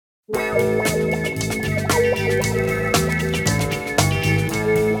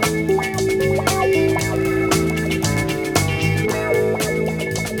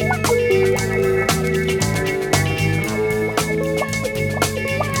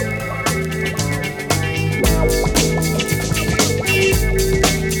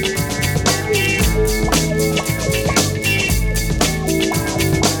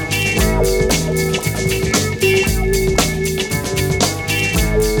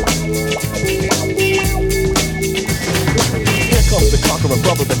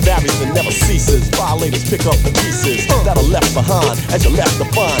Brother that varies and never ceases. Violators pick up the pieces that are left behind as you're left to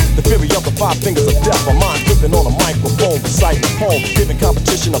find the fury of the five fingers of death. My mind gripping on a microphone, reciting a poem, giving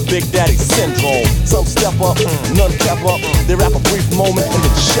competition a Big Daddy syndrome. Some step up, none kept up. They rap a brief moment and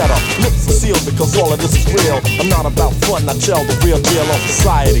then shut up. Lips are sealed because all of this is real. I'm not about fun, I tell the real deal on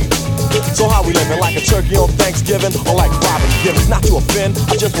society. So how we living, like a turkey on Thanksgiving or like robbing givens? Not to offend,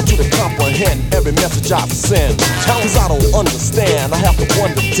 I just want you to comprehend every message I send. Cause I don't understand, I have to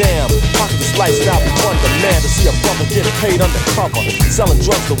wonder, damn, how can this lifestyle be one demand to see a brother get paid undercover, selling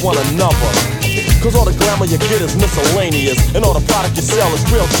drugs to one another? Cause all the glamour you get is miscellaneous, and all the product you sell is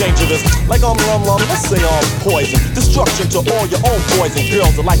real dangerous. Like let's say poison, destruction to all your own boys and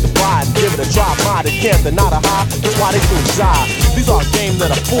girls that like to buy and give it a try. My, they can't deny the high, that's why they soon die. These are a game that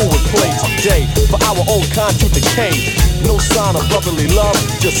a fool would play today, for our own kind to decay. No sign of brotherly love,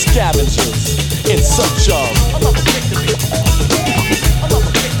 just scavengers in search of another victory. Another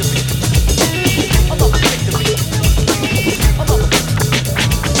victory. Another victory. Another victory.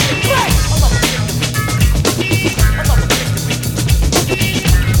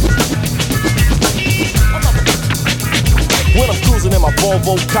 When I'm cruising in my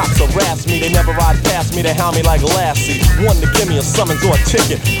Volvo, cops harass me. They never ride past me, they hound me like Lassie. One to give me a summons or a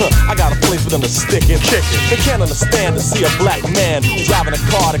ticket. I got a place for them to stick it. They can't understand to see a black man driving a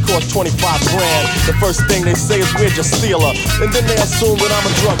car that costs 25 grand. The first thing they say is we're just stealer, and then they assume that I'm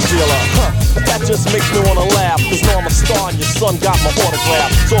a drug dealer. That just makes me wanna laugh, cause now I'm a star and your son got my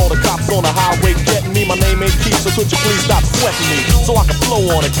autograph. So all the cops on the highway getting me, my name ain't Keith, so could you please stop sweating me? So I can flow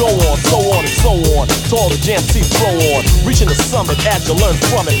on and go on, so on and so on, to all the jam seats throw on. Reaching the summit as you learn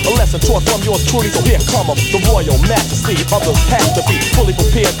from it, a lesson taught from yours truly, so here come 'em. The royal majesty, others have to be fully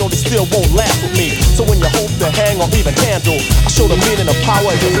prepared, though they still won't laugh with me. So when you hope to hang or even handle, I show the meaning of power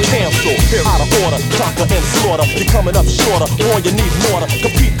and just cancel. Out of order, conquer and slaughter, you're coming up shorter, or you need more to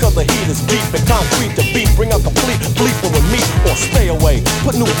compete, cause the heat is deep and concrete to beat. Bring out complete bleeper with me, or stay away.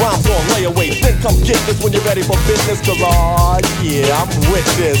 Put new rhymes on layaway, then come get this when you're ready for business, cause yeah, I'm with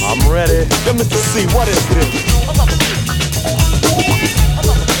this. I'm ready. Yo, Mr. C, what is this?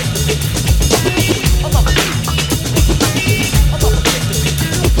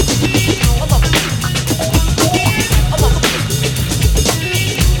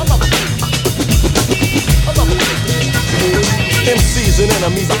 MCs and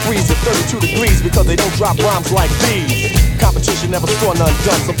enemies, I freeze at 32 degrees because they don't drop rhymes like these. Competition never saw none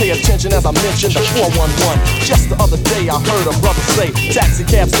done, so pay attention as I mentioned the 411. Just the other day I heard a brother say, taxi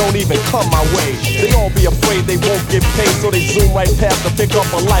cabs don't even come my way. They all be afraid they won't get paid, so they zoom right past to pick up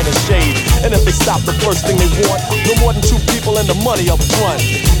a lighter shade. And if they stop, the first thing they want, no more than 2 people and the money up front.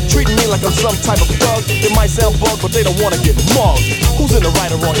 Treating me like I'm some type of thug. It might sound bug, but they don't wanna get mugged. Who's in the right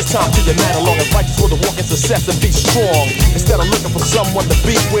or wrong? It's time to unite along and righteous with a walk in success and be strong. Instead of looking for someone to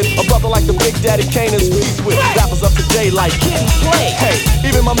beef with, a brother like the Big Daddy Kane is peace with. Rappers up today like Kid and Play. Hey,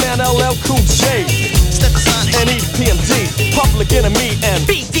 even my man LL Cool J, and EPMD, Public Enemy and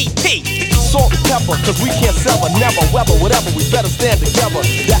BDP. Salt and pepper, cause we can't sever, never, weather, whatever, we better stand together.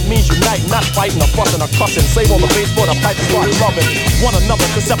 That means unite, not fighting or fussing or cussing. Save all the bass for the pipe and start loving one another,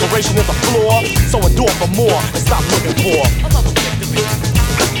 cause separation is a flaw. So endure for more and stop looking for another victory.